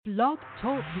Blog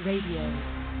Talk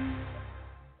Radio.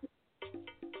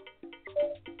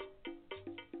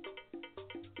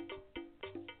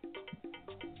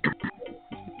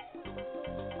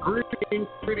 Greetings.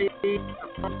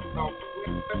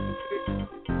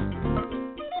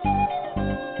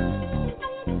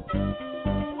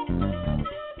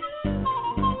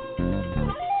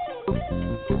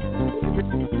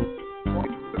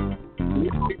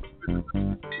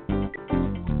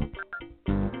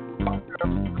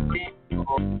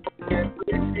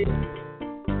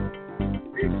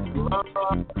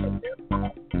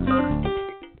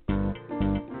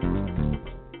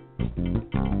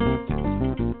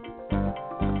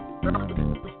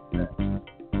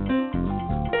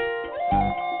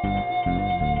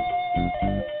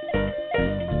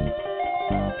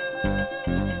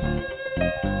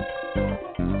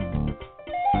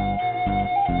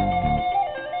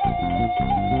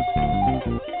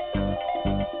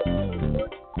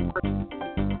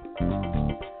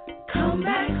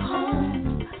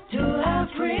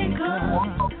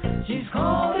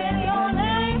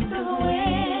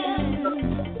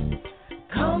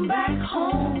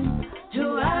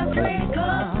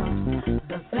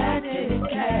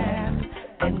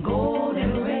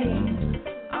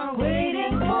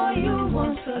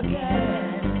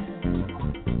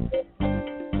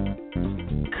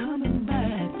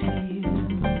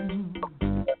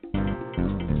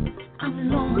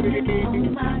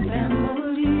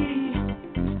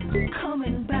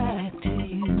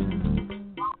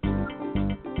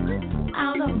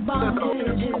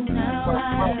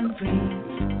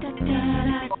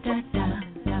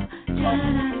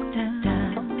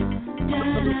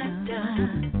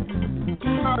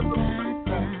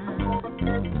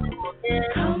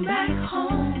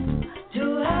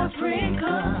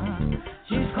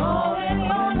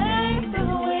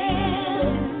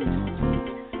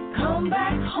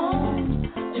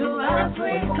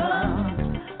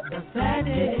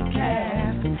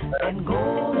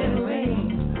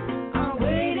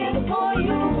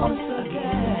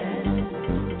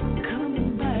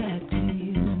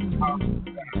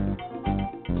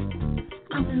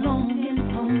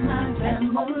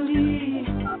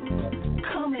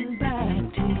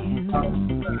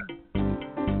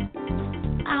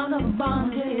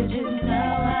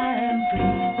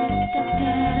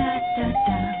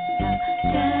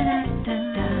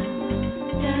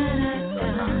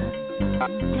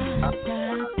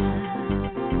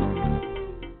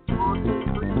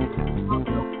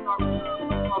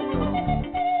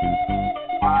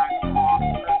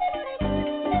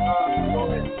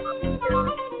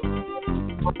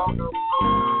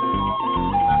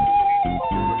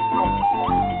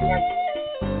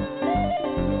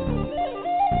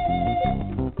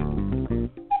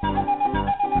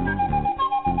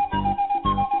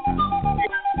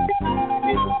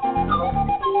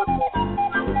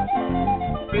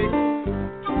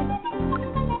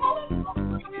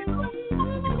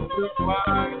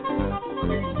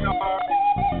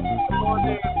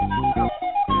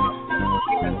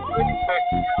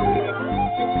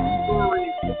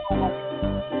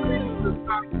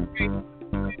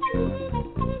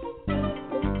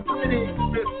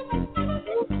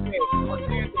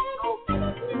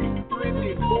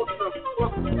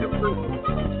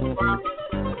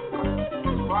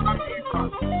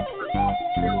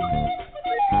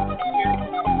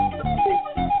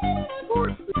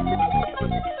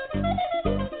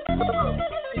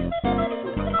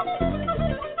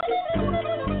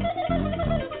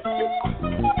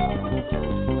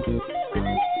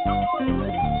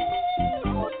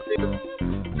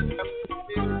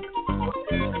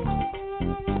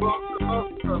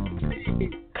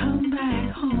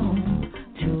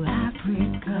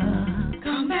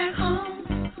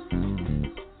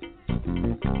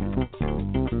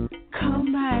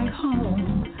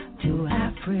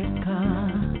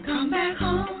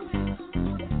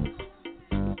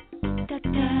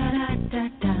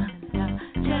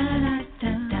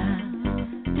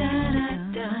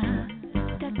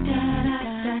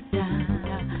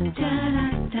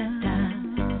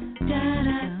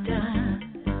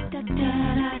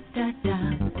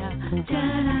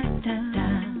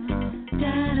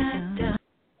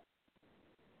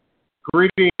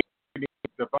 Greetings,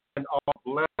 divine, all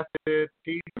blessed,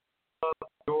 peace, love,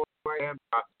 joy, and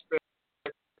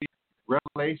prosperity,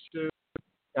 revelation,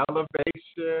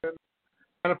 elevation,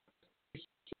 manifestation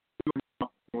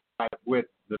with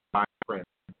the divine friend.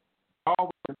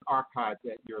 Always an archive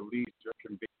at your leisure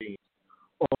convenience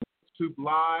on YouTube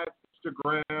Live,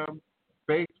 Instagram,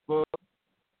 Facebook,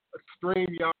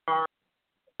 StreamYard,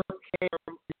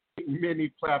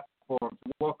 many platforms.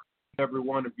 Welcome every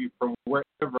one of you from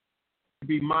wherever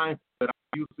be mindful that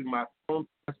I'm using my phone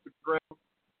for Instagram,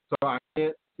 so I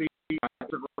can't see my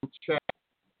Instagram chat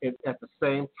at the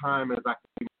same time as I can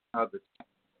see my other chat.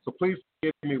 So please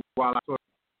forgive me while I sort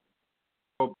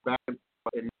of go back and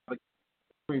forth and navigate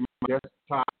between my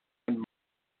desktop and my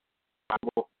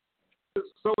Bible,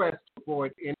 so as to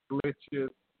avoid any glitches,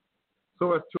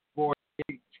 so as to avoid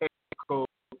any technical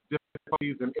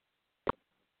difficulties and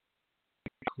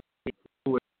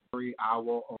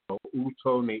Awo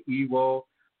Uto Ne Iwo,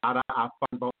 Ada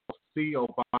Afanbo Si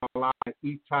Obala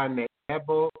Ita Ne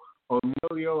Ebo,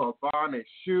 Emilio Avane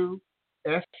Shu.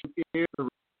 Eshu is the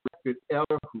respected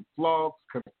elder who flogs,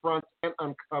 confronts, and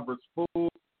uncovers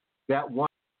fools that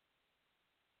want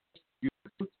you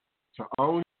to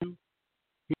own you.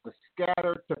 He was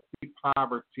scattered to feed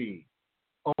poverty.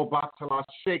 Obatala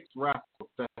shakes rascals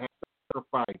to have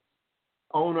sacrifice.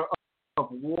 Owner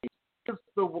of war is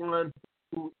the one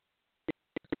who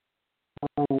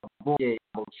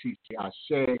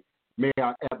may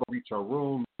I ever reach a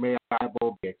room, may I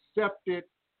ever be accepted,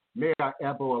 may I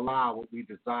ever allow what we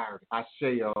desire.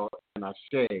 Asheo and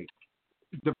Ashe.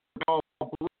 The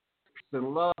peace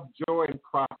and love, joy, and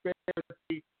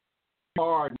prosperity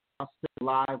are now still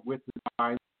alive with the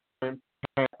divine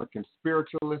African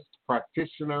spiritualist,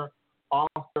 practitioner,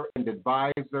 author, and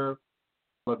advisor,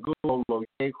 Lagulo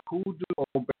Loye Hoodoo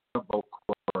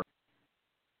Obeyabokor.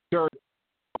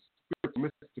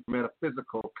 Mystic,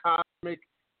 metaphysical, cosmic,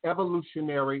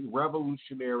 evolutionary,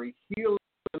 revolutionary, healing,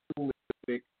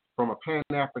 holistic, from a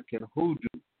Pan-African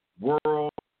hoodoo,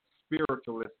 world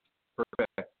spiritualist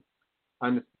perspective,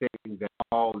 understanding that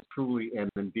all is truly and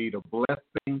indeed a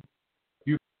blessing,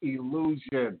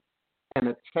 illusion, and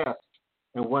a test,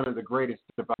 and one of the greatest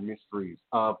divine mysteries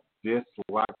of this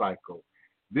life cycle.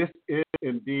 This is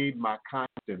indeed my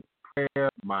constant prayer,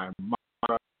 my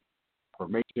mantra,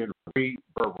 affirmation,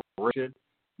 reverberation,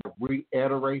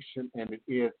 reiteration, and it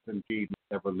is indeed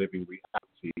my ever-living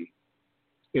reality.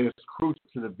 It is crucial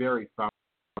to the very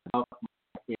foundation of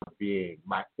my inner being,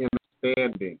 my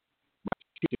understanding, my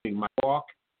teaching, my walk,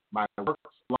 my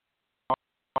works,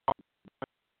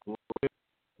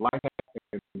 life,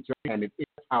 and it is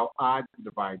how I, the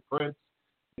Divine Prince,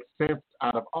 make sense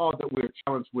out of all that we're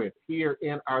challenged with here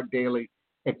in our daily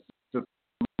existence.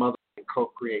 Mother, and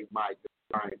co-create my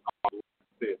divine all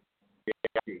this.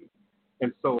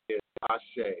 And so it is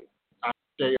Ashe.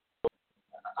 Ashe.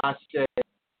 Ashe.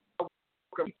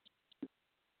 Welcome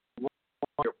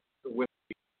with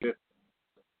this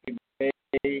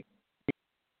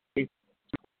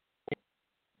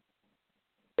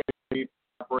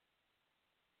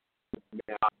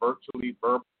virtually,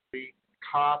 verbally,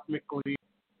 cosmically,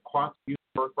 quantum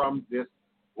from this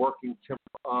working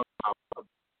temple of our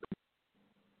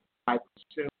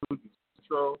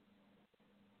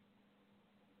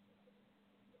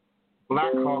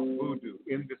Black Hawk Voodoo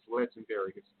in this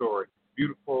legendary, historic,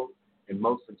 beautiful, and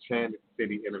most enchanted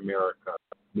city in America,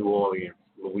 New Orleans,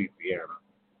 Louisiana,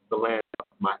 the land of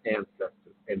my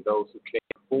ancestors and those who came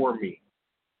before me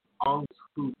on this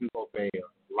hoodoo obey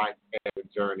life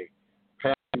and journey,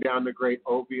 passing down the great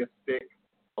obeah stick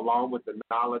along with the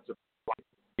knowledge of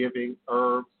life-giving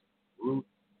herbs, roots,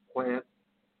 plants,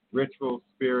 rituals,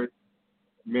 spirits,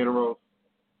 minerals.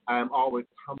 I am always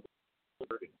humbled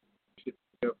to give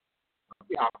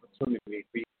the opportunity to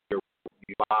be here with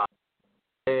you live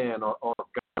and or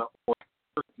Ghana or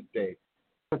today.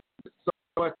 There's so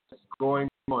much going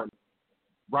on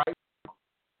right now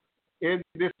in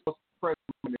this most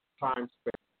present time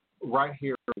space right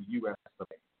here in the U.S. of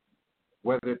A.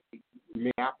 Whether it's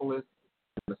Minneapolis,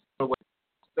 Los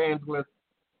Angeles,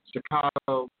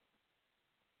 Chicago,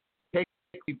 take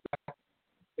me back,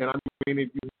 and I know many of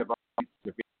you have already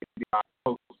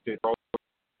posted on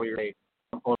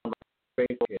my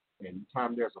Facebook, and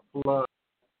anytime there's a flood,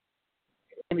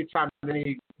 anytime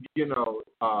any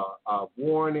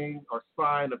warning or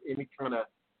sign of any kind of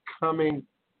coming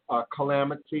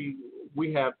calamity,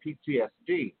 we have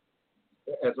PTSD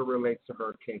as it relates to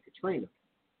Hurricane Katrina.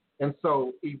 And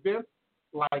so events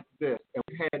like this, and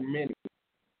we've had many,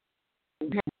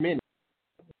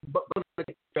 but let's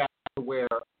get back to where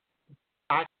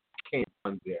I came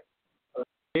from this. A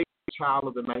big child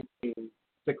of the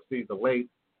 1960s, the late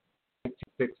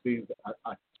 1960s,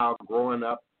 a child growing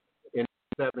up in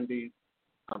the 70s.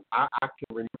 I can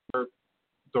remember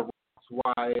the Ross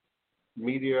Wyatt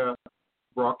media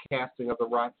broadcasting of the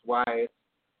Ross Wyatt.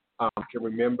 I can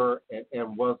remember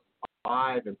and was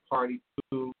alive and party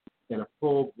to and a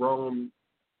full-grown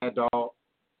adult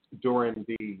during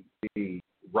the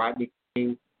Rodney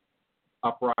King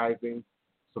uprising.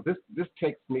 So this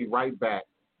takes me right back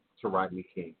to Rodney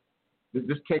King.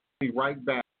 This takes me right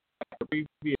back to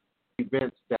previous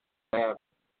events that have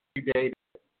predated,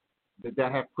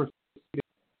 that have preceded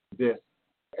this,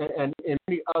 and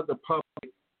any other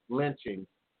public lynchings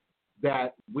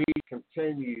that we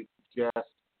continue to just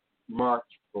march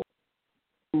for,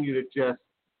 continue to just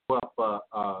go up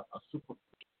a super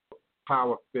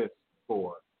power fist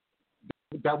for,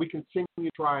 that we continue to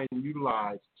try and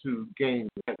utilize to gain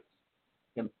likes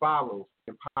and follows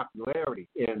and popularity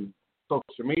in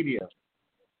social media.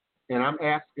 And I'm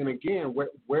asking again,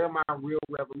 where are my real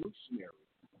revolutionaries?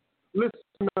 Listen,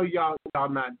 I know y'all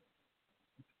not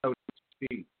know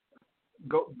TV.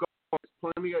 Go.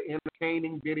 There's plenty of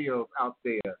entertaining videos out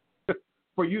there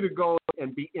for you to go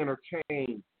and be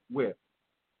entertained with,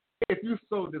 if you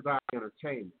so desire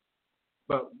entertainment.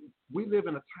 But we live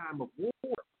in a time of war.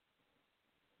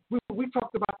 We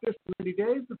talked about this many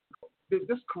days ago.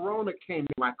 This corona came in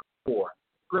like a war,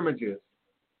 scrimmages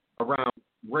around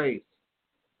race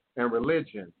and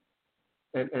religion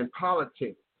and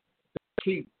politics that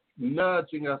keep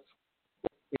nudging us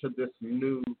into this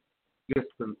new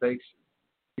dispensation.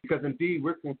 Because indeed,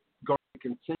 we're going to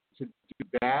continue to do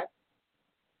that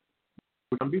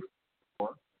we've done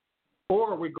before,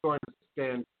 or we're going to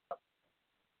stand up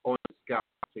on the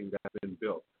scaffolding that's been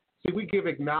built. See, we give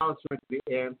acknowledgement to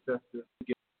the ancestors, we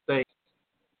give thanks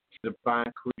to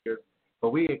divine creators,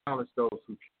 but we acknowledge those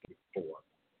who came before.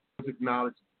 We always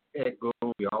acknowledge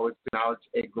Egun, we always acknowledge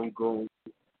Egungun,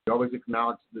 we always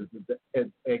acknowledge the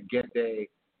Egede,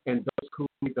 and those who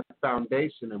made the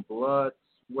foundation in blood,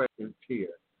 sweat, and tears.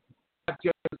 Not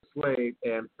just slave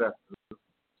ancestors,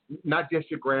 not just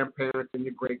your grandparents and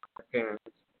your great-grandparents,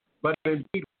 but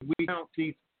indeed we count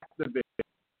these activists,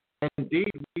 and indeed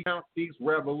we count these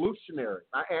revolutionaries.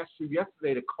 I asked you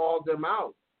yesterday to call them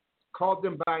out, call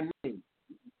them by name.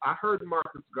 I heard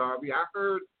Marcus Garvey, I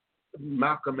heard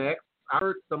Malcolm X, I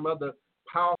heard some other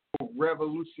powerful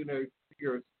revolutionary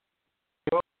figures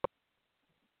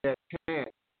that chant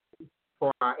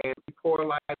for our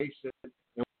anti-polarization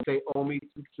and say Omi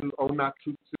Tutu, Ona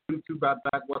Tutu, Tutu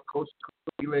Babak, Wakosh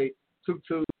Kule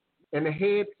Tutu, and the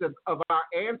heads of our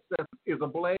ancestors is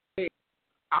ablaze.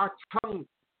 Our tongue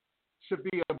should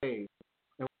be ablaze,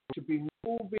 and we should be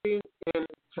moving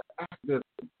into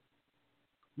activism.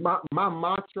 My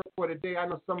mantra for the day, I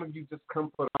know some of you just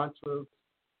come for mantras.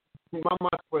 My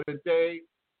mantra for the day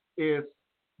is,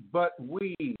 but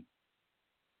we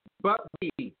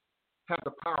have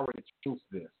the power to choose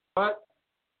this. But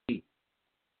we.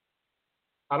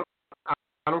 I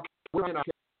don't care what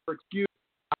your excuse.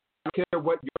 I don't care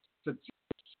what your suggestion.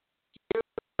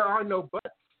 There are no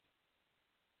buts.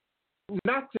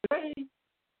 Not today.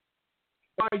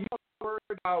 Why are you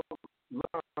worried about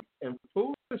love and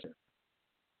foolishness?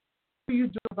 What are you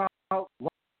doing about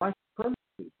white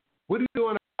supremacy? What are you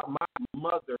doing about my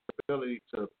mother's ability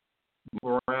to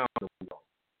move around the world?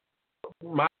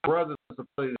 My brother's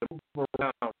ability to move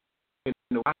around in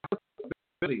the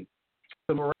ability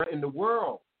to move around in the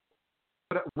world.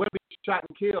 When we shot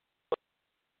and killed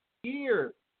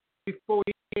years before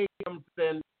DNA comes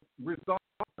and resolves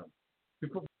them,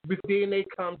 before DNA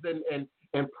comes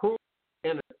and proves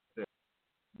innocent,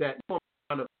 that no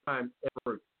amount of time,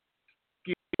 effort,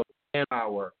 skill, and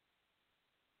our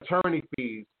attorney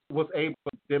fees was able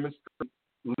to demonstrate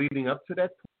leading up to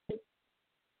that point.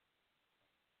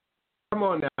 Come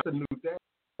on now, it's a new day.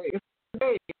 It's a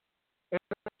day. And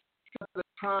it's the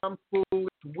tomfoolish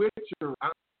witcher.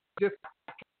 I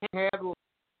can't handle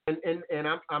it. And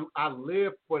I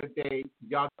live for the day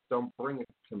y'all don't bring it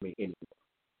to me anymore.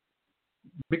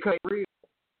 Because it's real.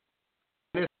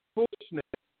 And it's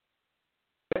foolishness.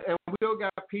 And we still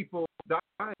got people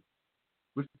dying.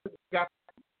 We still got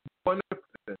people in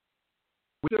prison.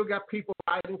 We still got people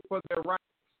fighting for their rights.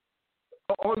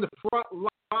 On the front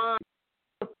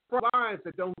lines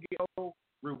that don't get no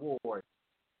reward.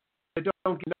 They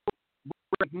don't get no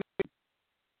recognition,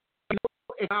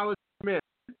 no acknowledgement.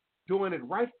 Doing it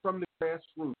right from the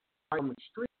grassroots, right from the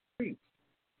streets.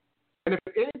 And if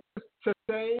anything is to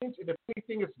change, and if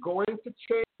anything is going to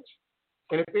change,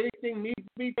 and if anything needs to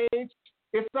be changed,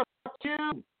 it's up to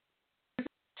you. It's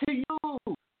up to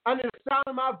you. Under the sound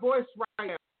of my voice right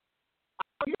now, I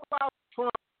don't hear about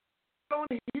Trump. I don't want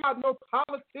to hear about no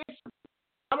politicians.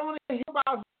 I don't want to hear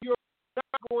about who you're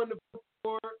not going to vote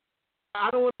for.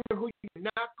 I don't want to hear who you're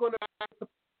not going to ask for.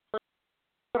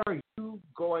 What are you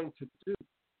going to do?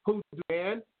 Hoodoo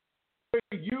man? What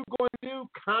are you going to do,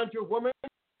 Conjure Woman?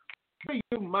 What are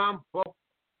you, Mom, Bo,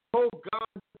 God,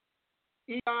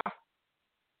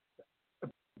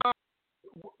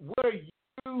 what are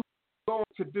you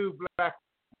going to do, Black?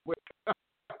 What are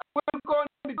you going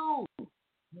to do?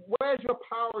 Where's your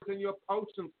powers and your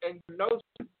potions and your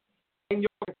notions and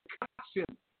your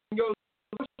concoctions your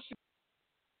solution,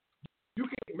 you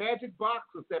can get magic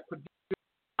boxes that produce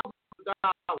thousands of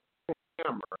dollars on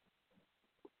camera.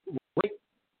 Wait,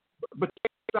 but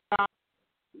check it out.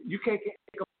 You can't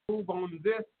make a move on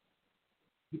this.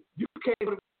 You can't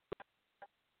go to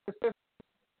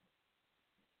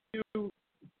you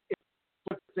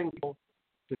influencing people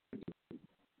to do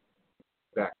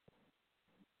that.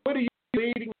 What are you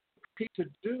leading people to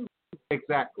do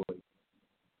exactly?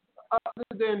 Other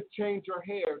than change your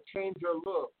hair, change your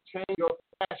look, change your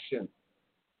fashion,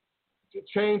 to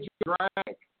change your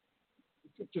drag,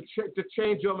 to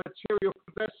change your material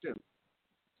possessions.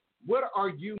 What are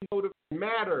you motivated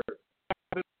matters,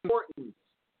 that importance,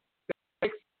 that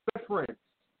makes a difference?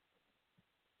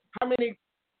 How many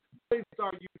places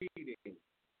are you eating?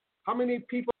 How many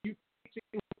people are you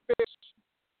teaching to fish?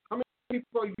 How many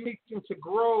people are you teaching to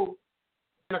grow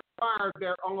and acquire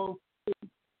their own food,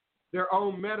 their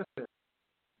own medicine,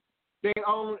 their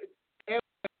own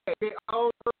everything, their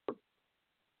own herbs?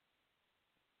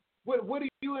 What are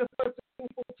you influencing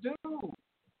people to do?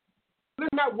 I'm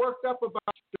not worked up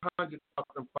about your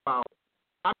 100,000 pounds.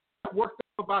 I'm not worked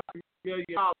up about $1 million.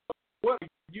 What are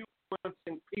you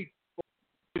influencing people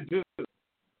to do?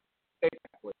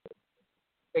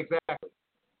 Exactly.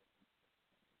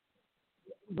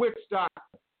 Which doctor?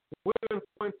 We're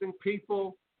influencing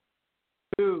people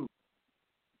to do.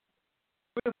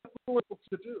 We're influencing people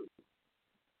to do.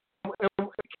 And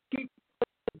we keep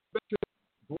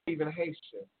believe in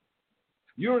Haitian.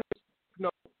 You're in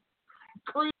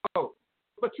Creole,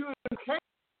 but you're in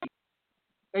Haiti,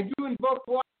 and you invoke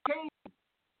Wakane.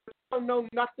 You don't know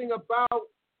nothing about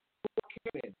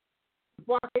Wakane.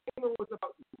 Wakane was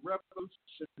about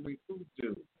revolutionary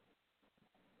Voodoo.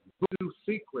 Voodoo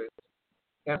secrets.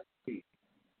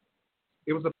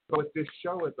 It was about what this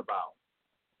show is about.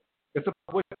 It's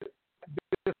about what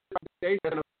this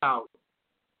foundation is about.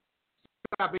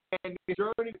 I began the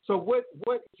journey. So what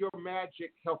is your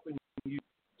magic helping you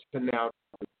to now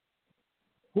do?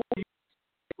 Who are you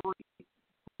free?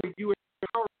 Who are you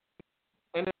empowering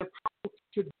and empowered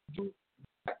to do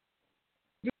that?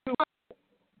 Do what?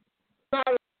 It's not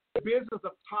a business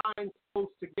of tying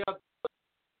close together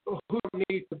who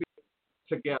need to be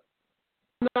together.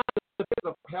 It's not a business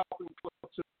of helping people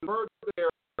to further their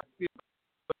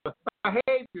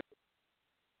behavior.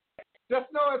 Just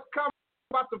know it's coming.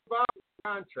 About the volume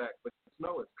contract, but just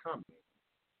know it's coming.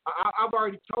 I've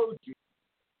already told you.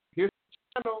 Here's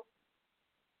the channel.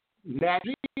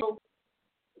 Nagio,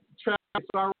 it's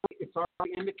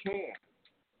already in the can.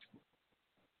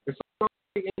 It's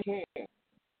already in the can.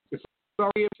 It's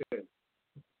already in.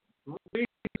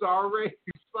 It's already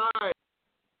signed.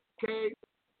 Okay?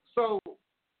 So,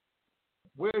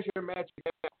 where's your magic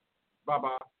at,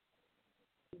 Baba?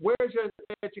 Where's your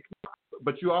magic?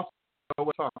 But you also know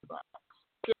what I'm talking about.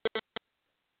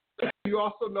 You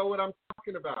also know what I'm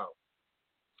talking about.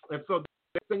 And so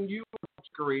the thing you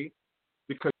agree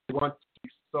because you want to be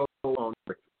so on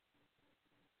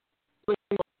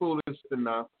foolish and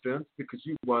nonsense because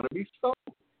you want to be so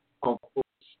on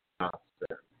foolish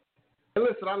nonsense. And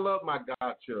listen, I love my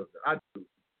godchildren. I do.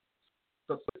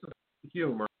 So this is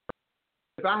humor.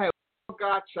 If I have one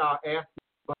godchild ask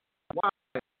me why,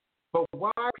 but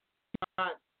why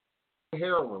not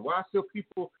heroin? Why still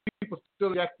people still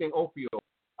injecting opioids?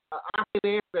 I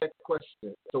can answer that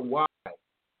question. So why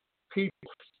people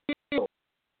still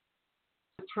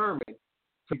determined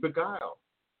to beguile?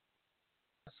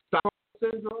 Stockholm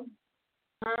syndrome,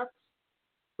 perhaps?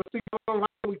 But see, you don't like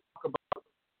when we talk about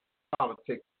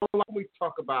politics. You don't like when we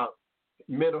talk about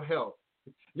mental health.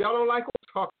 Y'all don't like when we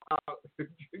talk about,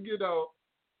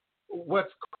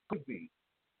 what's crazy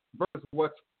versus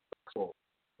what's possible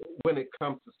when it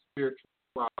comes to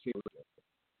spirituality.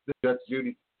 That's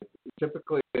Judy.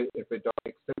 Typically, if it don't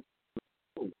make sense,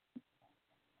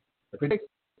 if it makes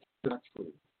sense, it's not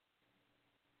true.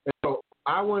 And so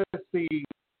I want to see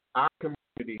our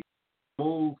community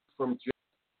move from just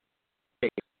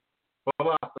faith,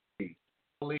 philosophy,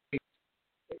 belief,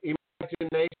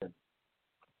 imagination,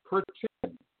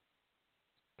 pretend,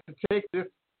 to take this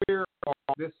spirit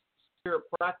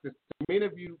practice. Many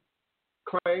of you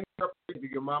claim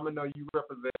your mama know you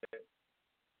represent it.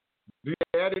 Do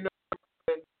your daddy know you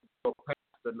represent? Your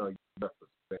pastor know you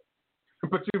represent.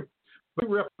 But you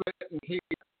represent here.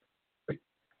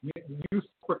 You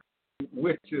super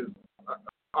witches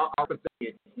are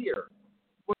represented here.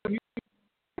 What are you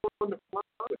willing to fly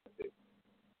with it?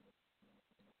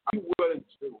 Are you willing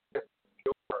to risk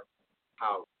your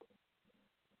house,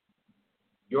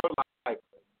 your life,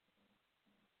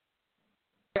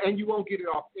 and you won't get it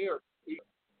off air either.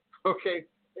 Okay?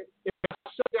 If I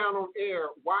shut down on air,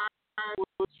 why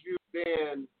would you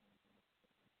then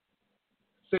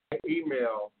send an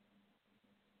email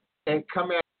and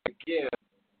come at it again.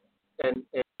 And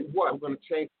what? We're going to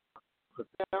change for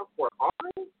them for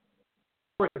offering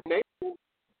for the nation.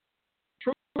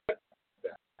 Truth like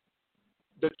that.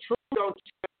 The truth don't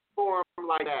transform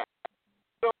like that.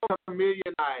 Don't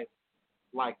chameleonize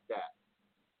like that.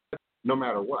 No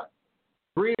matter what.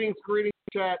 Greetings,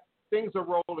 chat. Things are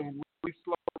rolling really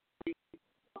slowly.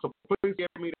 So please give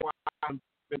me the I've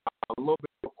been a little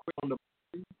bit quick on the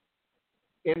button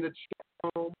in the chat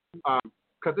room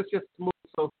because it's just moving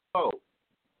so slow.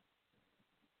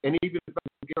 And even if I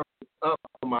can get up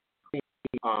on my screen,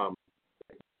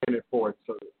 for it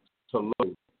to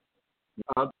load,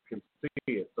 others can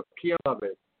see it. So Kim of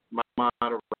it, my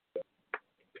moderator,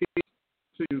 please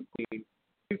to you, please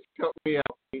help me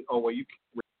out. Oh well, you can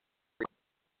read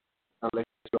unless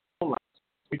your phone lines.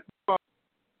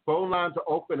 Phone lines are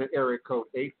open at area code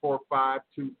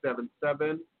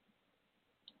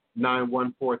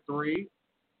 845-277-9143.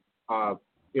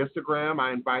 Instagram,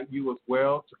 I invite you as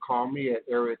well to call me at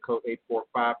area code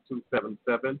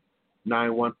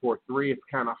 845-277-9143. It's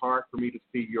kind of hard for me to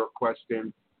see your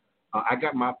questions. I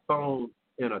got my phone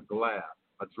in a glass,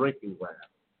 a drinking glass.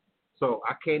 So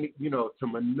I can't, to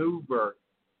maneuver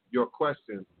your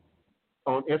questions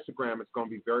on Instagram, it's going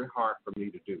to be very hard for me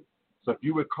to do. So if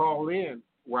you would call in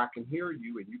where I can hear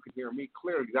you and you can hear me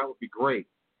clearly, that would be great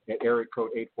at area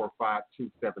code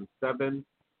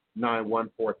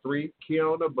 845-277-9143.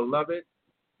 Kiona, beloved,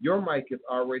 your mic is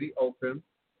already open,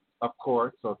 of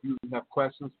course. So if you have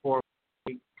questions for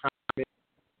me, comment,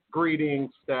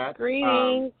 greetings, Stat.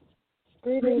 Greetings.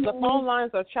 The phone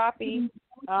lines are choppy,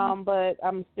 but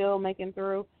I'm still making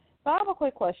through. So I have a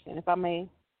quick question, if I may.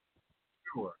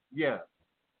 Sure, yeah.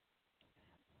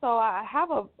 So I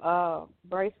have a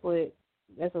bracelet.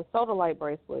 It's a soda light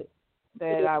bracelet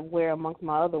that I wear amongst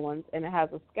my other ones, and it has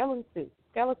a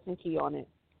skeleton key on it.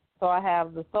 So I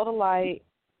have the soda light,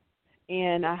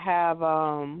 and I have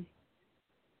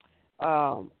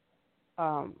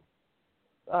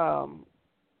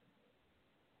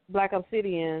black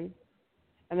obsidian,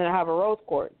 and then I have a rose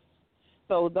quartz.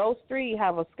 So those three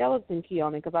have a skeleton key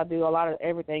on it because I do a lot of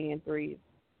everything in threes.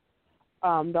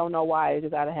 Don't know why, I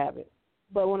just gotta have it.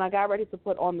 But when I got ready to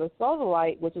put on the soda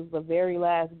light, which is the very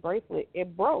last bracelet,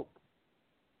 it broke.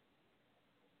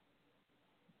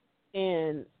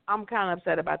 And I'm kind of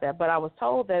upset about that. But I was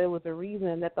told that it was the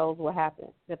reason that those would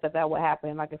happen, that would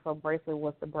happen, like if a bracelet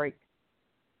was to break.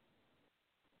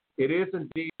 It is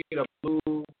indeed a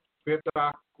blue fifth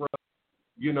chakra,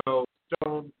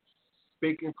 stone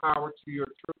speaking power to your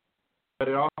truth. But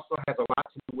it also has a lot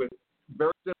to do with,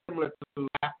 very similar to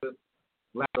lapis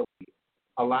lazuli,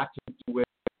 a lot to do with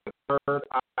the third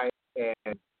eye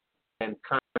and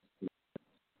consciousness.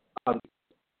 I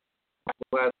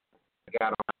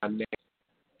got on my neck.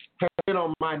 Has been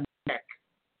on my neck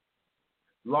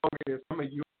longer than some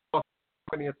of you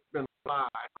company has been alive.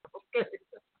 Okay.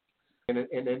 And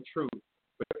in truth,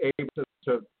 we're able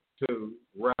to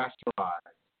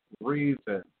rationalize,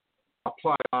 reason,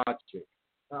 apply logic,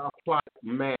 apply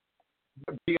math,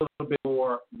 be a little bit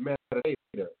more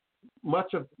meditative.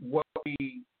 Much of what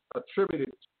we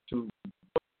attributed to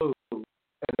Voodoo and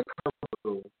the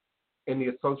Voodoo in the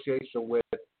association with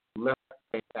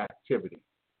left-brain activity,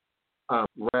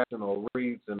 rational,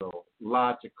 reasonable,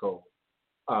 logical,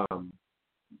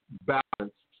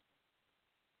 balanced,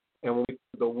 and when we do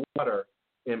the water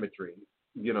imagery,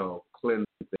 cleansing,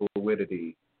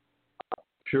 fluidity,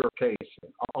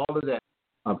 purification, all of that.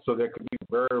 So there could be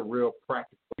very real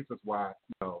practical reasons why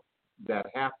that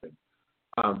happened.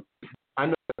 I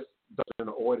know there's those in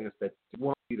the audience that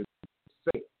want you to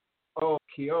say, "Oh,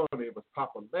 Keone, it was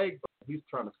Papa Legba. He's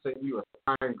trying to say you a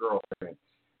fine girlfriend,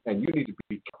 and you need to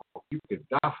be careful. You could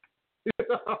die."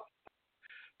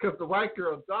 Because the white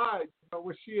girl died,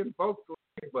 when she invoked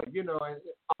Legba, and all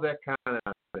that kind of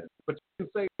nonsense. But you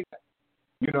can say that,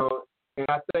 and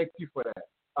I thank you for that.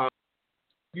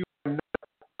 You are not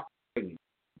operating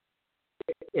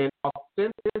in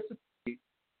authenticity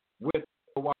with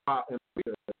the wild and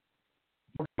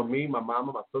me, my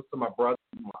mama, my sister, my brother.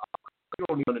 You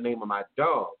don't even know the name of my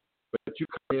dog, but you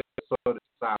come in so to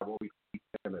decide what we eat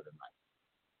dinner tonight.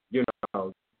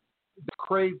 The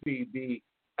crazy, the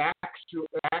actual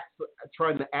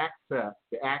trying to access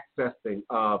the accessing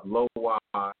of Loa,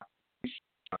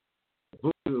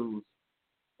 Voodoos,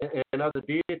 and other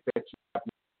deities that you have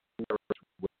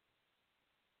with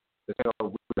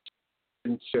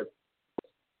relationship.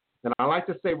 And I like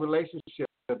to say relationship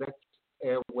because that's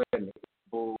awareness.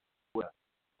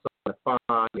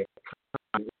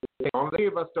 Many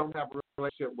of us don't have a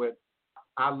relationship with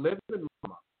our living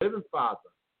mama, living father,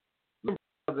 living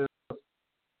brother.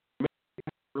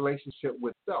 relationship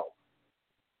with self.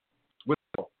 With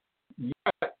self.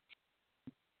 Yet,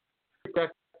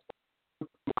 reject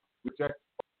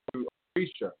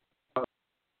Risha.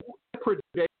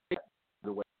 Predate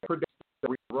the way. Predate the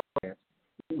romance.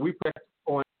 We project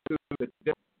on to the,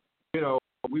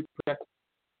 we project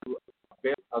to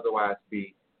otherwise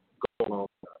be going on.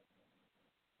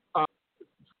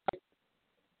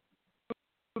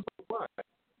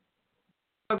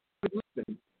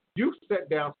 Listen, you set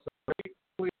down some very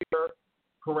clear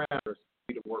parameters for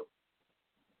you to work.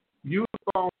 You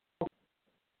phone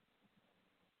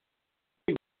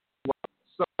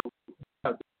so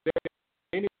there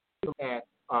any at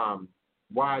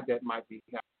why that might be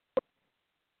happening.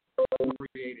 Who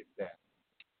created that? I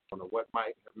don't know what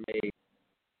might have made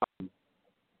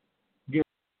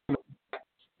that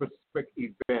specific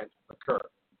event occur.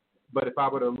 But if I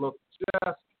were to look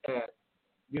just at,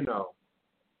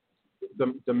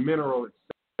 the mineral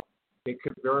itself, it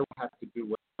could very well have to do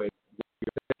with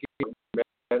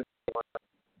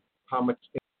how much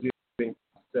energy is being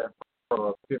processed for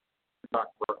a 50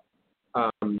 chakra.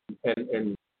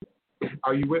 And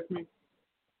are you with me?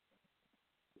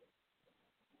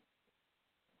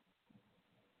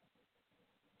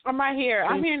 I'm right here.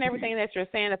 I'm hearing everything that you're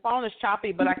saying. The phone is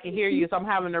choppy, but I can hear you, so I'm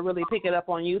having to really pick it up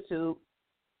on YouTube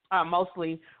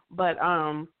mostly. But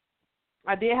I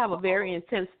did have a very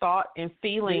intense thought and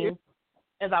feeling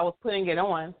as I was putting it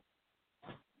on.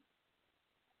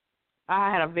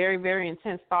 I had a very, very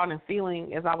intense thought and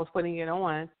feeling as I was putting it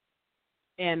on.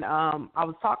 And I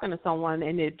was talking to someone,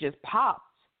 and it just popped.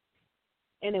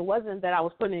 And it wasn't that I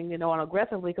was putting it on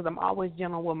aggressively, because I'm always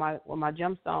gentle with my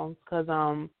gemstones, because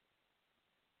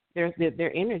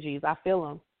they're energies. I feel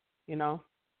them,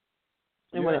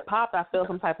 And when it popped, I feel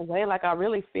some type of way. Like I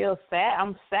really feel sad.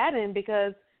 I'm saddened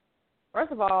because,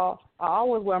 first of all, I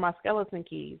always wear my skeleton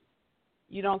keys.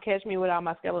 You don't catch me without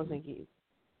my skeleton keys.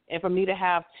 And for me to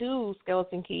have 2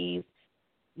 skeleton keys,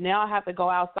 now I have to go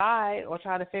outside or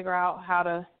try to figure out how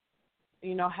to,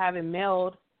 have it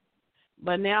meld.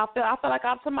 But now I feel like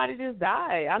somebody just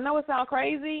died. I know it sounds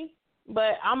crazy,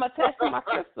 but I'm attached to my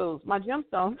crystals, my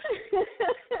gemstones.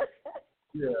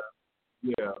 Yeah.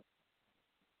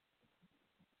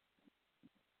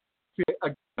 See,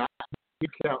 again, you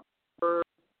count first.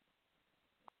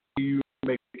 You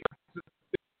make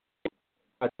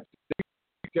a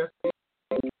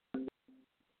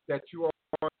that you are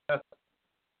on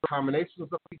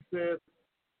combinations of pieces.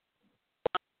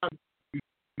 You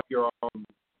have your own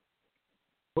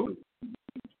food.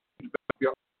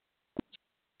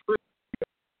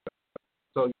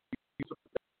 So you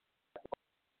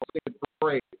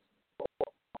break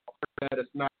that is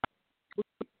not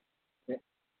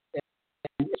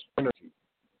energy.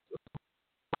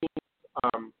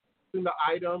 In the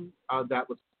item that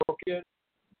was spoken,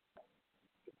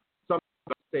 some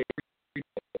say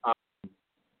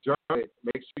journal it.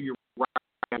 Make sure you write.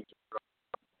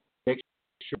 Make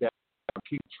sure that you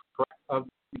keep track of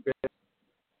the events.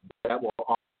 That will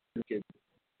often get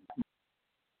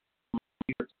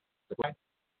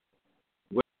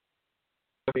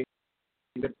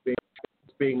that's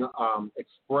being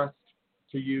expressed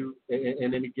to you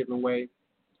in any given way.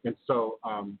 And so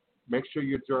make sure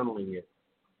you're journaling it,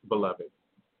 beloved.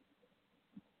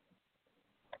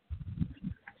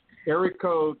 Area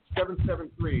code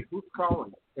 773. Who's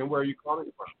calling and where are you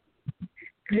calling from?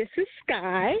 This is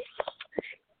Sky.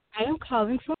 I am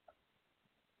calling from.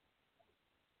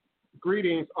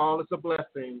 Greetings, all. It's a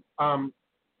blessing.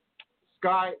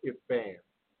 Sky is banned.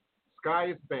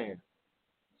 Sky is banned.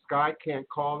 Sky can't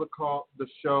call the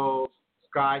shows.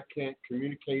 Sky can't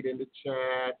communicate in the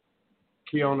chat.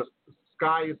 Kiona,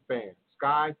 Sky is banned.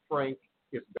 Sky Frank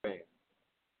is banned.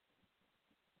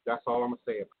 That's all I'm gonna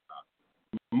say about it.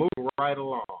 Moving right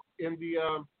along. In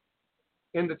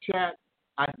the chat,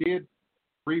 I did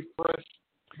refresh.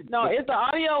 No, the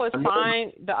audio is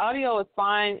fine. The audio is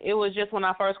fine. It was just when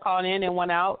I first called in and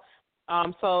went out.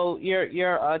 So your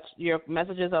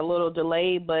messages are a little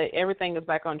delayed, but everything is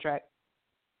back on track.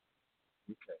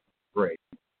 Okay, great.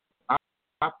 I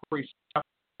appreciate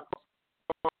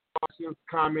questions,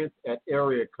 comments at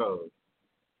area code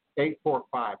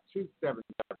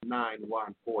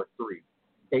 845-277-9143.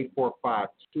 845-277-9143.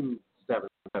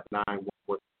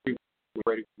 We're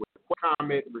ready with a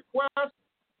comment request.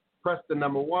 Press the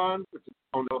number 1, which is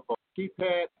on the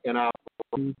keypad, and I'll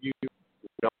bring you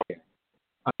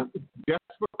on. Just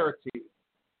for clarity,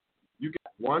 you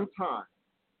got one time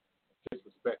to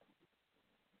disrespect.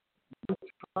 One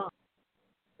time.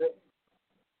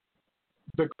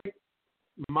 The great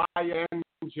Maya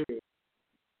Angelou,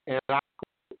 and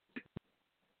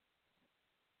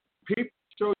people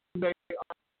show you they are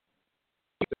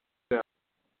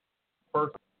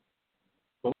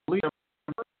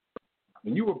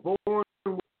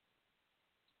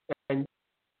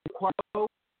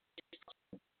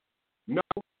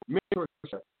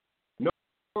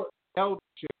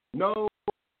eldership, no.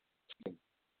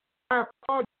 I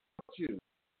applaud you.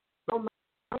 Don't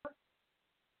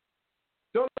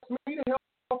ask me to help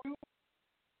you.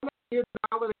 I'm not here to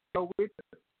validate your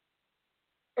witness.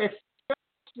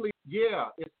 Especially,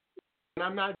 and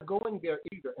I'm not going there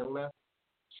either unless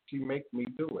she makes me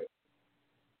do it.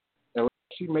 Unless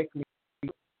she makes me do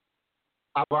it.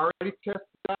 I've already tested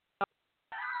out.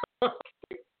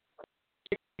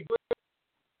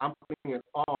 I'm putting it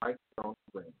all right there on the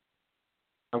screen.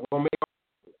 I'm going to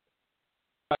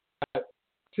make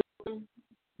children,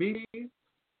 be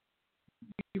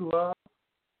love.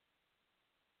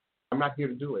 I'm not here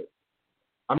to do it.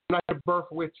 I'm not here to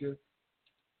birth witches.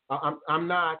 I'm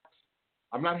not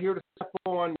here to step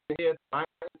on the head of my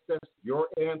ancestors, your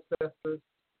ancestors,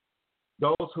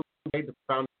 those who made the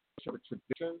foundation of a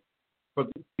tradition for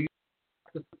these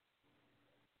practices.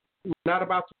 It's not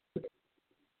about to.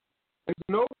 There's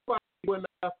nobody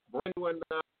enough, brand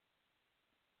enough,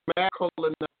 magical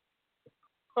enough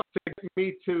to get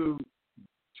me to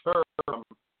term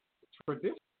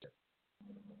tradition.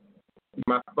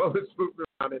 My photos moved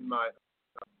around in my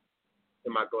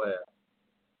glass.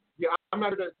 Yeah, I'm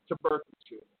not here to birth with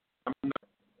you. I'm not.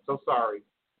 So sorry.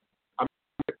 I'm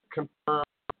here to confirm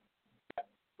that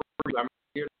for you. I'm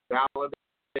here to validate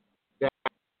that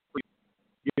for you.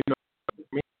 You know,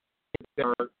 me that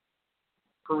are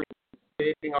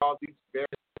creating all these various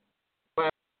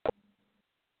classes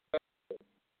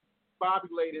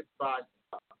populated by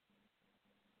stuff.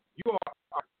 You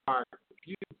are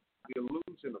confused by the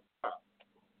illusion of stuff.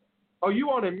 Oh, you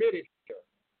won't admit it here,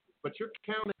 but you're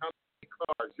counting how many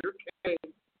cars. You're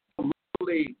counting how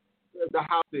lovely the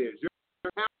house is. You're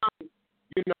counting,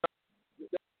 the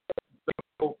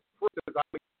fruits I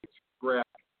can grab.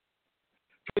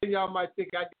 And y'all might think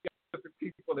I got different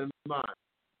people in mind.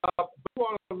 But you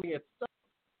all are looking at stuff.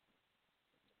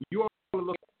 You all are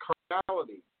looking at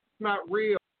carnality. It's not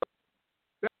real.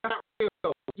 That's not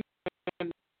real. You do that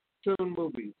in cartoon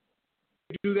movies.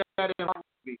 You do that in horror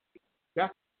movies.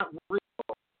 That's not real.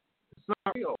 It's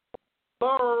not real.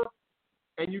 Learn,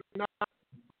 and you cannot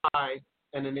buy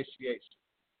an initiation.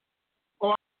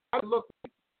 Oh, I look.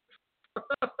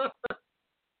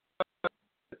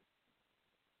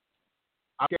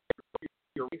 I get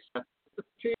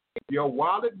your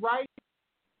wallet right.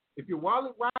 If your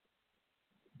wallet right,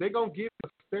 they're gonna give you a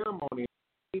ceremony.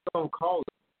 They're gonna call it.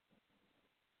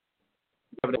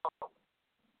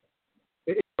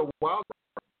 It's a wallet.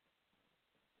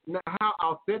 Now, how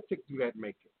authentic do that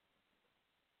make it?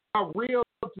 How real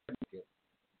do that make it?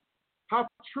 How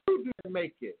true do that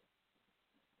make it?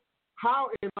 How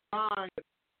in line with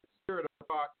the spirit of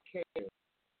God can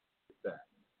that?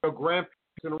 Your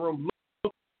grandparents in the room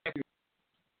look at you.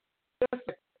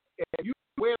 And you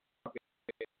wear it.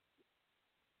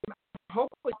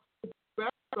 Hopefully,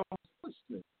 back on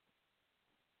listening.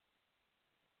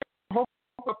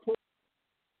 Hopefully, I pull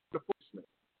the foolishness.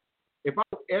 If I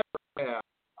ever have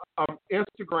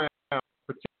Instagram,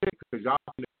 particularly because y'all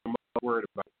know I'm worried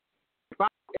about it. If I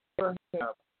ever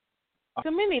have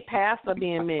too many paths are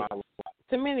being mixed.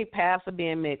 Too many paths are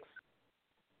being mixed.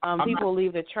 People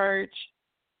leave the church.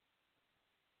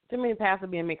 Too many paths are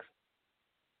being mixed.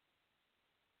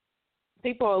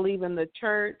 People are leaving the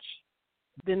church.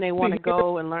 Then they want to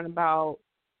go and learn about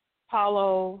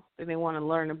Apollo. Then they want to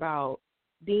learn about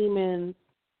demons.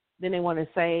 Then they want to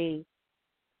say,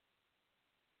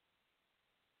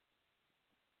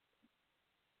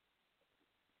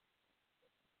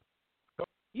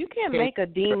 you can't make a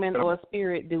demon or a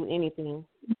spirit do anything.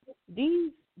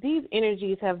 These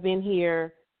energies have been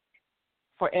here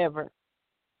forever.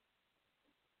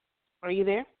 Are you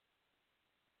there?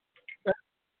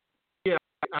 Yeah,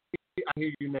 I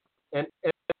hear you now. And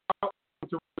I want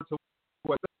to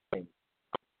what they're saying.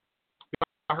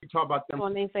 I heard you talk about them.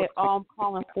 When they say, "Oh, I'm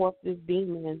calling forth this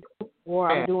demon,"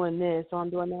 or "I'm doing this," or "I'm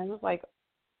doing that," it's like,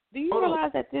 do you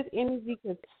realize that this energy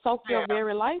could soak your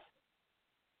very life?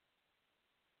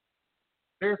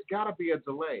 There's got to be a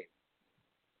delay.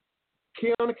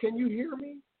 Kiana, can you hear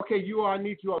me? Okay, I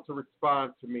need you all to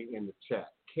respond to me in the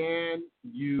chat. Can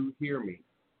you hear me?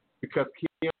 Because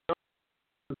Kiana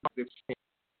is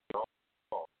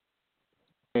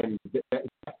and that's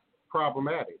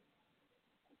problematic.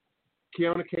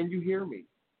 Kiana, can you hear me?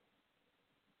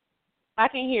 I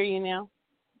can hear you now.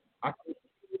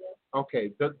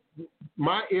 Okay.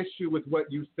 My issue with what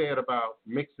you said about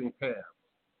mixing paths.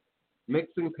 The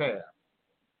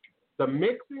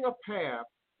mixing of paths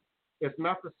is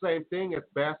not the same thing as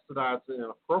bastardizing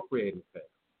and appropriating paths.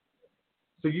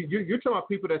 So you're talking about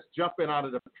people that's jumping out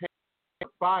of the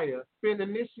fire, been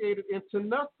initiated into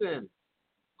nothing,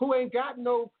 who ain't got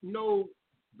no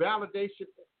validation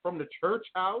from the church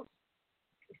house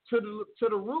to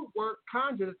the root word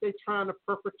conjure that they're trying to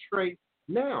perpetrate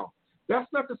now.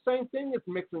 That's not the same thing as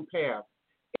mixing paths,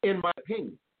 in my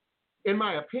opinion. In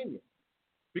my opinion.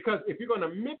 Because if you're going to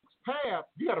mix paths,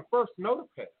 you got to first know the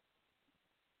path.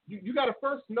 You got to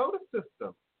first know the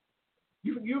system.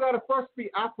 You got to first be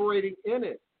operating in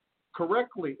it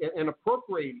correctly and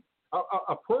appropriately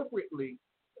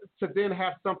to then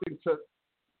have something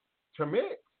to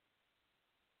mix.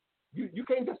 You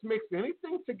can't just mix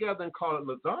anything together and call it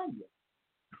lasagna.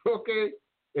 Okay?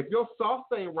 If your sauce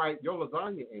ain't right, your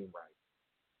lasagna ain't right.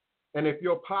 And if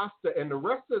your pasta and the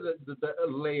rest of the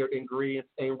layered ingredients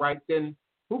ain't right, then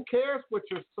who cares what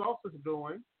your sauce is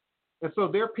doing? And so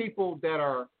there are people that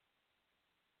are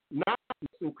not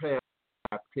mixing past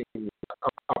opinion,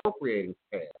 appropriating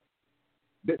past.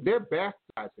 They're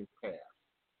bastardizing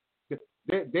past.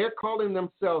 They're calling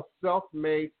themselves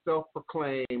self-made,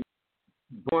 self-proclaimed,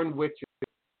 born witches,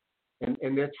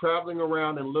 and they're traveling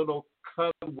around in little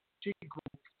cuddly witchy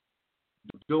groups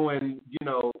doing,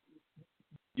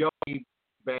 yogi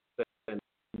baths and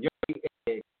yogi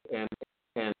eggs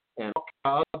and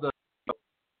all other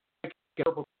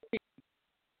herbal teas,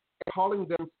 calling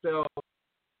themselves,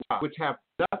 which have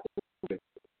nothing to do with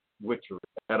witchery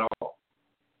at all.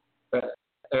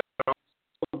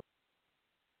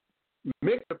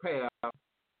 Mix the path. I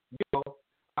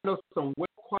know some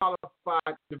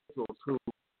well-qualified individuals who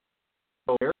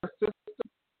know their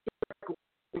system,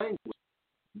 language.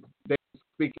 They can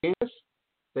speak English.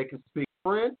 They can speak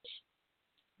French.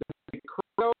 They can speak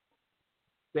Creole.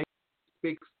 They can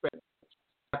speak Spanish.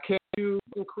 I can't do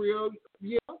in Creole,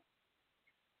 yeah,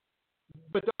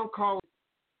 but don't call it.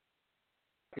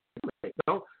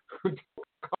 Don't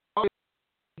call it,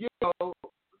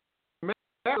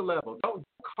 master level. Don't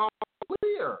call it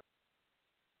clear,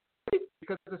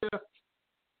 because it's just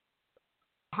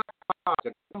a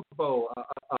combo,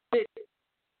 a mix.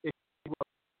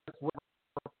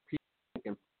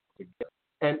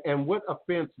 And what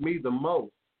offends me the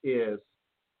most is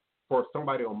for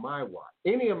somebody on my watch,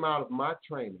 any amount of my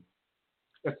training.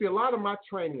 And see, a lot of my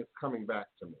training is coming back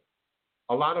to me.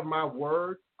 A lot of my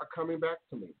words are coming back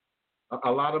to me.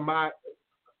 A lot of my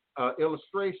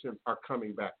illustrations are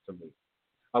coming back to me.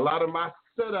 A lot of my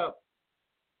setup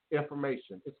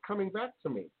information is coming back to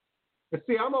me. And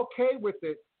see, I'm okay with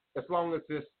it as long as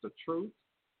it's the truth.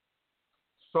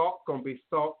 Salt gonna be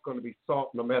salt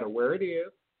no matter where it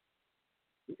is.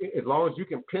 As long as you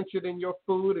can pinch it in your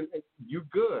food, and you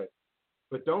good.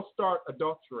 But don't start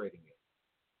adulterating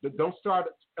it. Don't start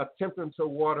attempting to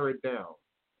water it down.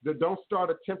 Don't start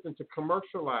attempting to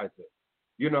commercialize it,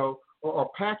 or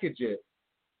package it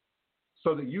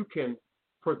so that you can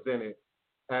present it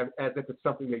as if it's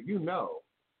something that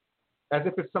as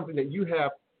if it's something that you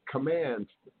have command.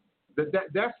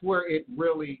 That's where it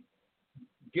really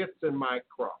gets in my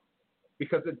crop,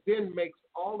 because it then makes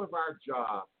all of our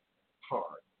jobs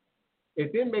hard.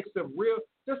 It then makes them real.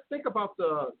 Just think about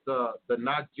the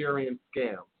Nigerian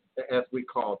scams, as we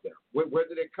call them,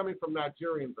 whether they're coming from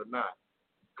Nigerians or not,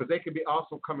 because they could be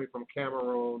also coming from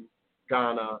Cameroon,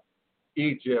 Ghana,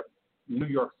 Egypt, New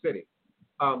York City.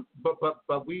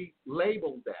 But we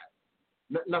label that.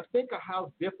 Now think of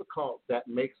how difficult that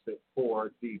makes it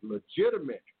for the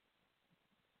legitimate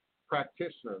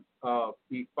practitioners of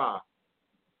Ifa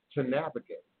to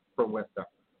navigate from West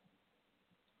Africa.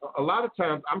 A lot of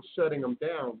times I'm shutting them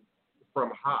down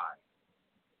from hi.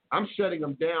 I'm shutting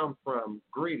them down from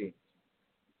greetings.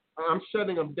 I'm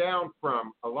shutting them down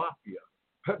from alafia,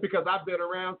 because I've been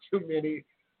around too many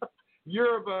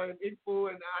Yoruba and Igbo,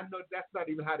 and I know that's not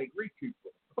even how they greet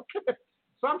people. Okay?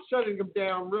 So I'm shutting them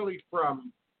down really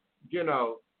from,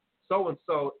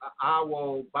 so-and-so,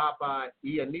 Awo, Baba,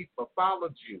 Ianifa,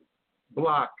 followed you,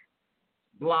 block.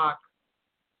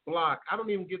 I don't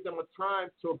even give them a time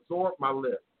to absorb my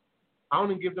list. I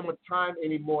don't even give them a time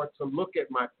anymore to look at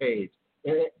my page.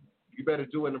 And you better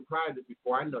do it in private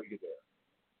before I know you're there.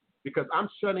 Because I'm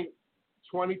shutting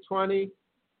 2020,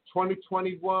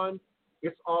 2021,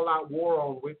 it's all out war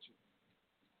on witches.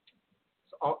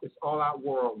 It's all out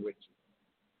war on witches.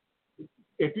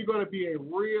 If you're going to be a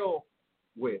real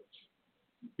witch,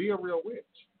 be a real witch.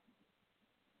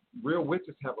 Real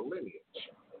witches have a lineage.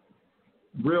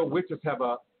 Real witches have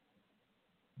a,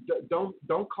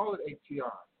 don't call it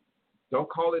ATR. Don't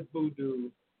call it voodoo.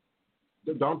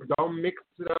 Don't mix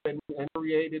it up and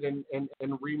create it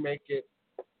and remake it.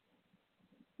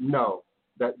 No,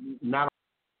 that not on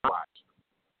my watch,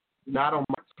 not on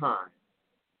my time,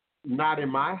 not in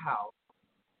my house,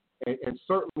 and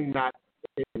certainly not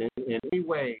in any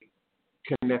way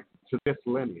connected to this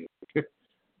lineage.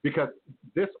 Because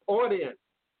this audience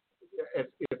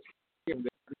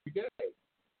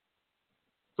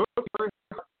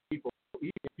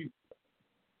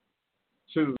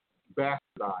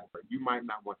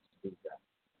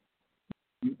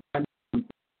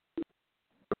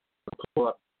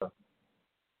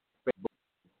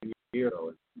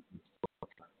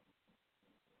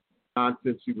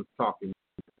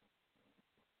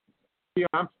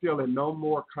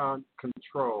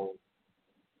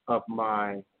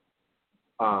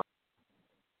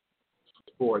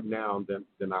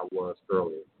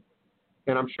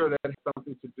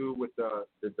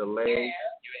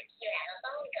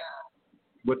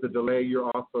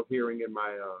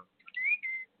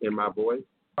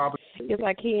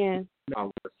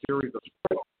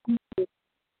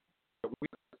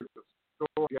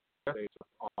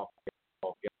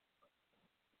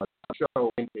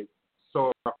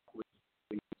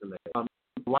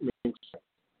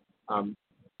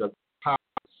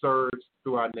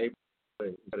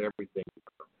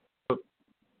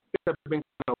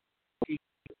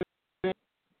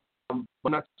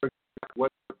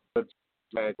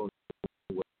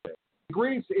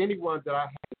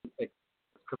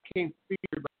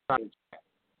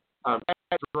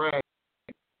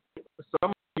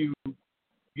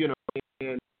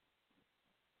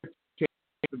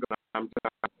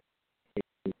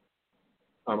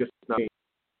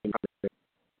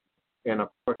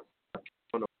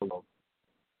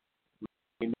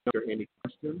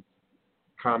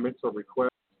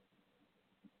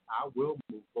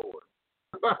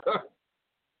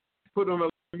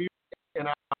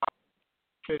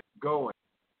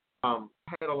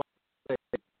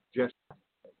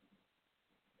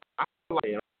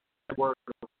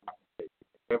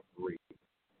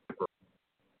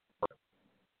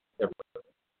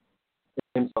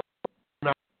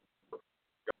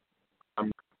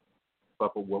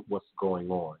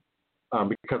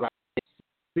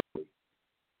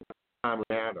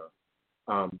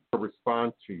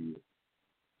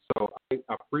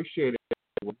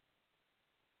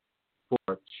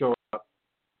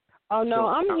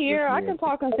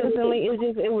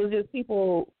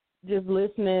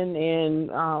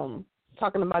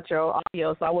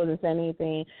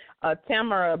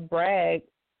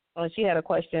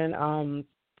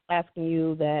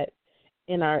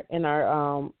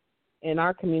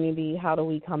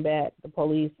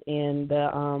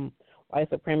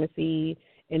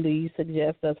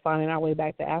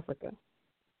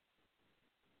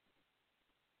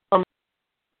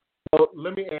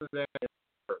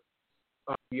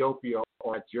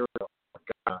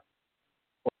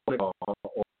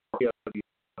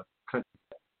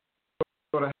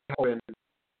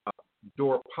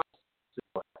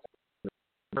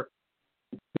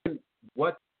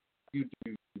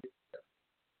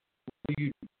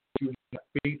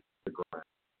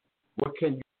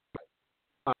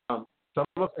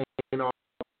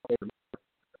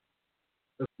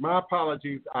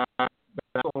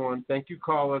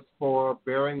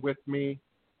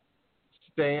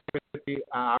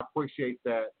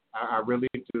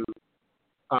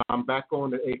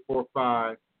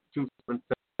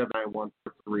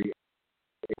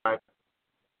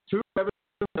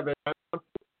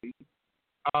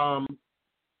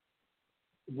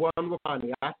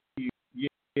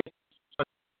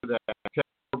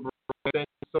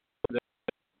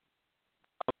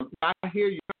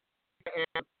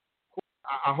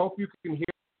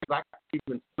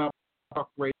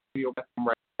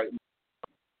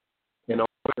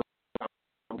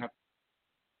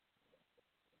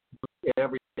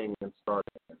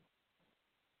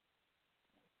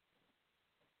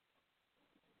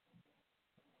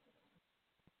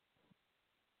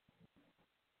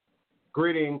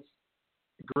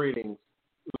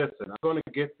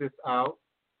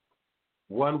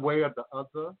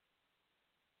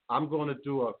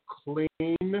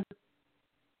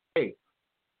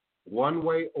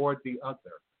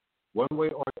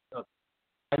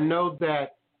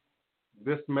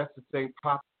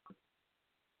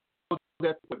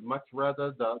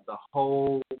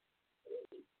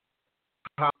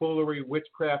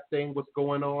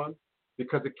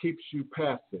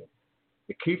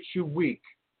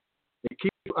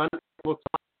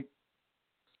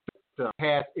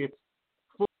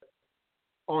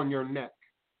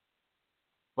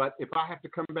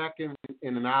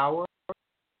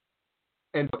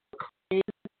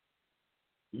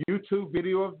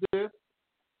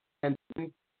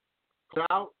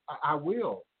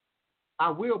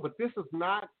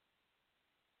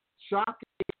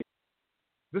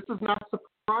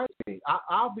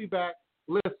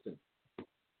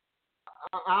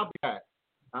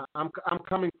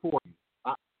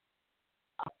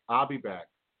I'll be back.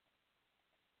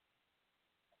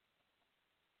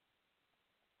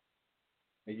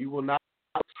 And you will not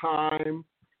know time.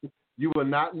 You will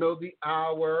not know the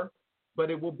hour,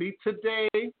 but it will be today.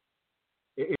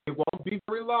 It won't be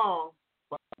very long,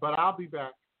 but I'll be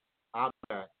back. I'll be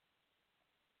back.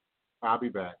 I'll be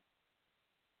back.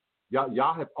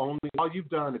 Y'all have only, all you've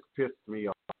done is pissed me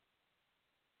off.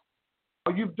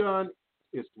 All you've done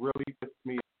is really pissed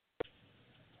me off.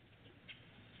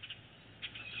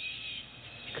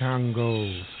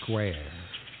 Congo Square.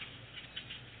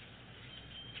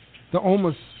 The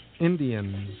Omas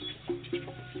Indians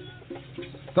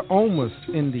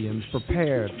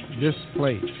prepared this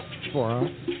place for us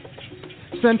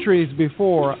centuries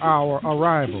before our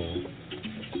arrival.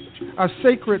 A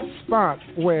sacred spot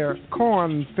where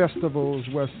corn festivals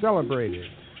were celebrated.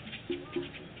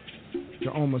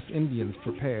 The Omas Indians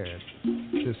prepared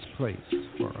this place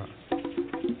for us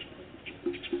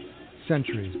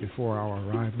centuries before our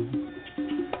arrival.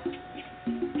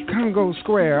 Congo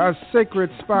Square, a sacred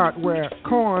spot where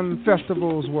corn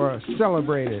festivals were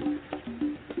celebrated.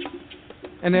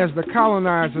 And as the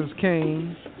colonizers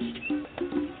came,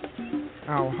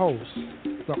 our hosts,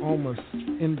 the Omas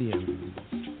Indians,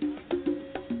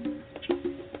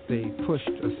 they pushed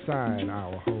aside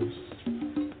our hosts.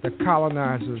 The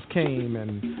colonizers came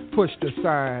and pushed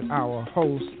aside our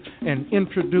hosts and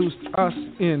introduced us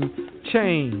in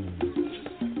chains.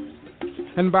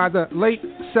 And by the late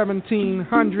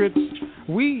 1700s,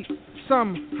 we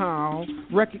somehow,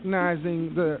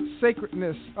 recognizing the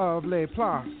sacredness of Les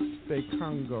Places de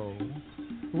Congo,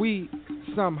 we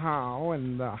somehow,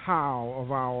 and the how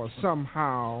of our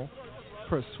somehow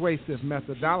persuasive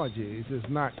methodologies is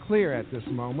not clear at this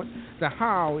moment. The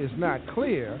how is not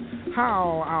clear.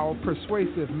 How our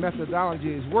persuasive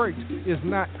methodologies worked is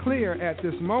not clear at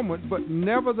this moment, but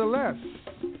nevertheless,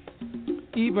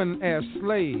 even as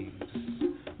slaves,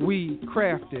 we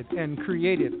crafted and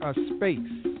created a space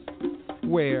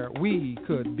where we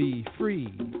could be free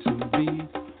to be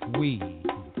we.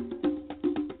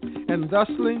 And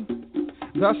thusly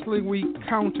we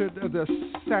countered the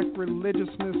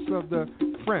sacrilegiousness of the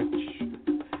French,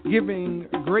 giving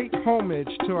great homage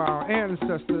to our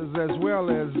ancestors as well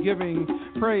as giving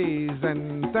praise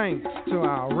and thanks to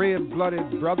our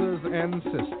red-blooded brothers and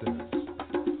sisters.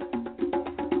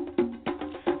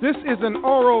 This is an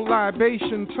oral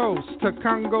libation toast to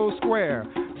Congo Square,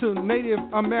 to Native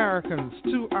Americans,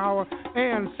 to our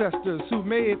ancestors who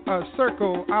made a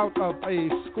circle out of a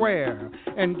square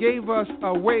and gave us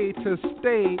a way to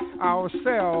stay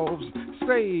ourselves,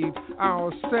 save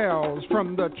ourselves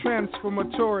from the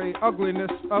transformatory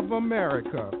ugliness of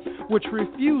America, which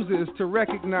refuses to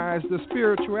recognize the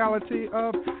spirituality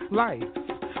of life,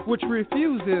 which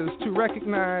refuses to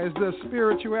recognize the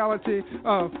spirituality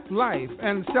of life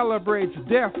and celebrates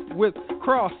death with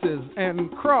crosses and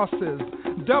crosses,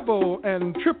 double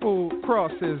and triple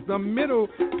crosses, the middle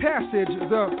passage,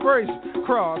 the first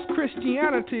cross,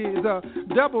 Christianity, the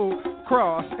double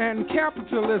cross, and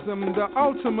capitalism, the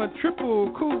ultimate triple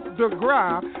coup de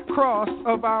grace cross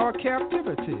of our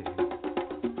captivity.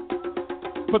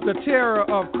 But the terror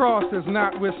of crosses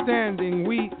notwithstanding,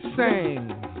 we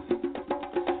sang,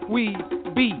 we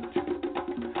beat,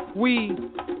 we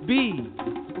be,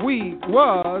 we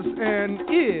was and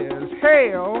is.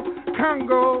 Hail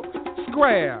Congo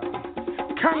Square,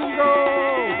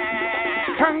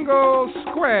 Congo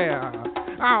Square.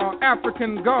 Our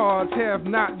African gods have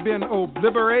not been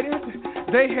obliterated.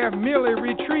 They have merely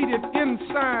retreated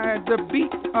inside the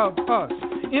beat of us.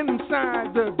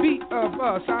 Inside the beat of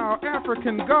us, our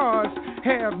African gods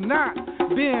have not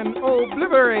been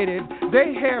obliterated.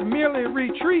 They have merely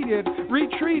retreated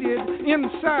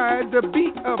inside the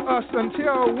beat of us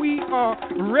until we are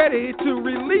ready to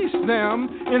release them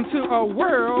into a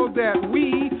world that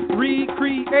we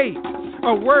recreate.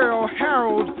 A world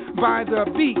heralded by the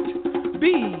beating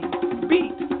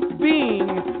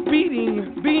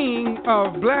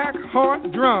of black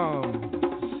heart drums.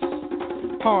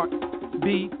 Heart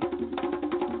beat,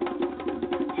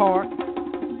 heart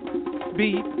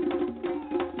beat,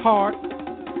 heart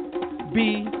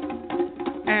beat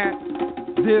at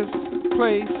this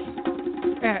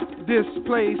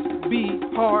place, be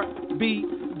heart beat,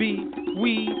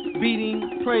 we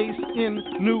beating place in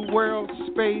new world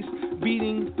space,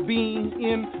 being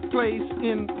in place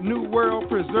in new world,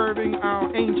 preserving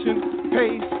our ancient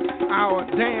pace. Our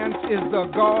dance is the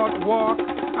God walk,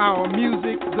 our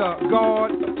music the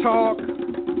God talk.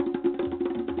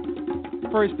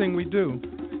 First thing we do,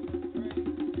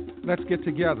 let's get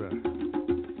together,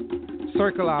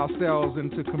 circle ourselves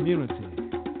into community.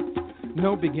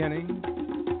 No beginning,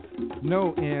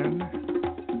 no end,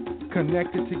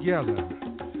 connected together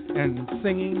and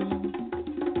singing,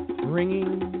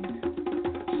 ringing,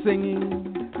 singing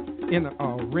in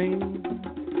a ring.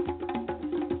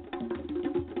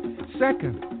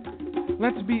 Second,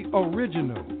 let's be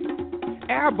original,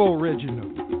 aboriginal.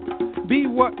 Be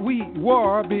what we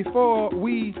were before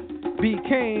we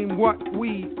became what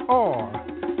we are.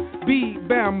 Be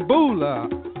bamboola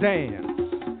dance,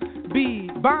 be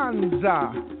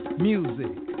banza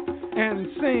music, and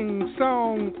sing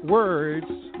song words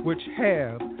which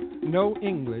have no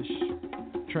English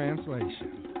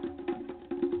translation.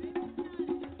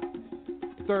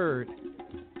 Third,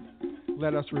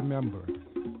 let us remember.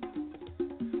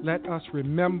 Let us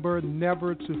remember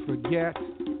never to forget.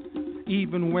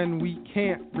 Even when we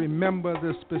can't remember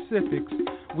the specifics,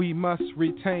 we must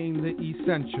retain the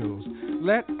essentials.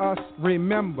 Let us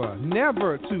remember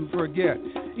never to forget.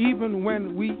 Even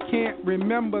when we can't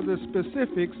remember the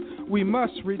specifics, we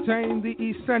must retain the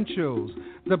essentials.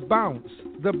 The bounce,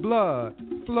 the blood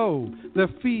flow, the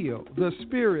feel, the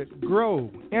spirit grow,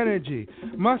 energy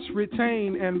must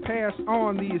retain and pass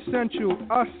on the essential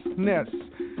usness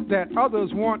that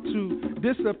others want to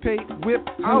dissipate, whip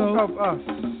out of us.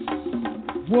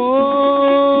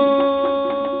 Whoa!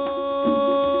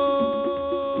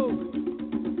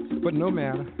 But no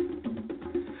matter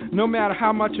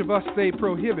how much of us they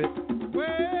prohibit,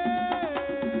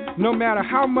 no matter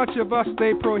how much of us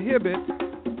they prohibit,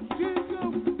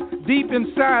 deep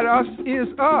inside us is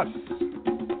us.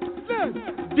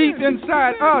 Deep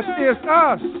inside us is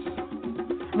us.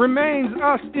 Remains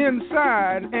us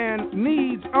inside and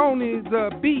needs only the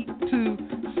beat to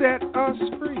set us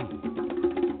free.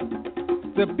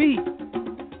 The beat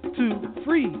to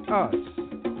free us.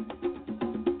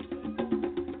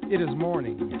 It is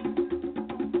morning,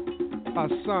 a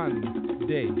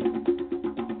Sunday,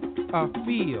 a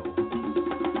field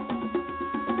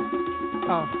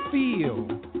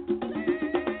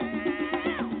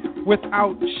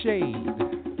without shade,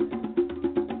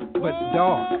 but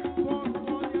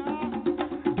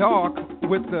dark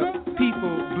with the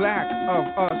people black of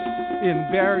us in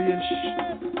various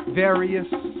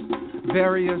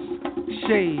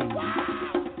shades,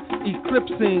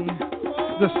 eclipsing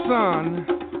the sun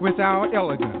with our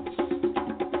elegance.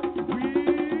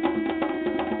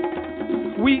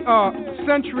 We are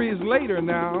centuries later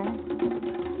now,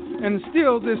 and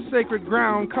still this sacred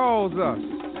ground calls us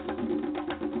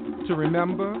to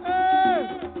remember,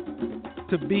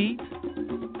 to beat,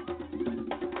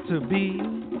 to be.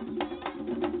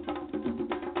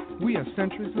 We are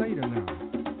centuries later now,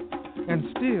 and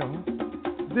still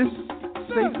this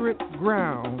sacred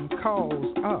ground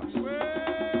calls us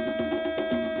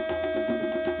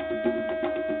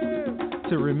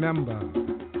to remember,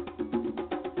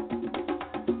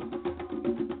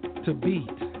 to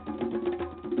beat,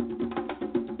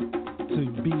 to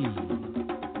be.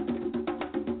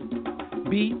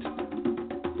 Beat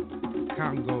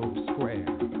Congo Square.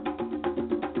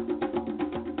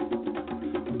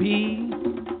 Be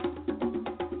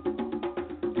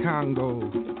Congo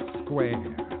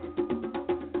Square.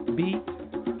 Beat,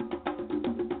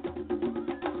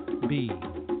 be.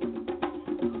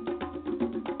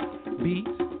 Beat,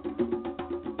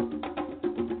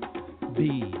 be.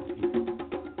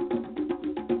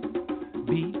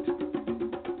 Beat,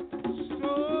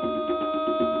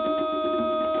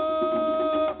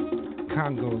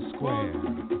 Congo Square.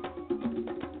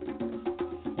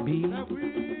 Be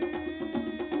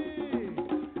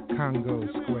Congo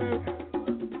Square.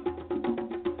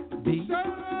 Be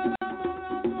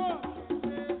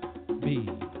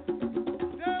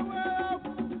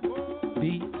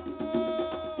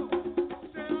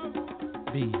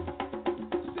be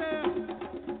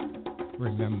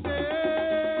remember.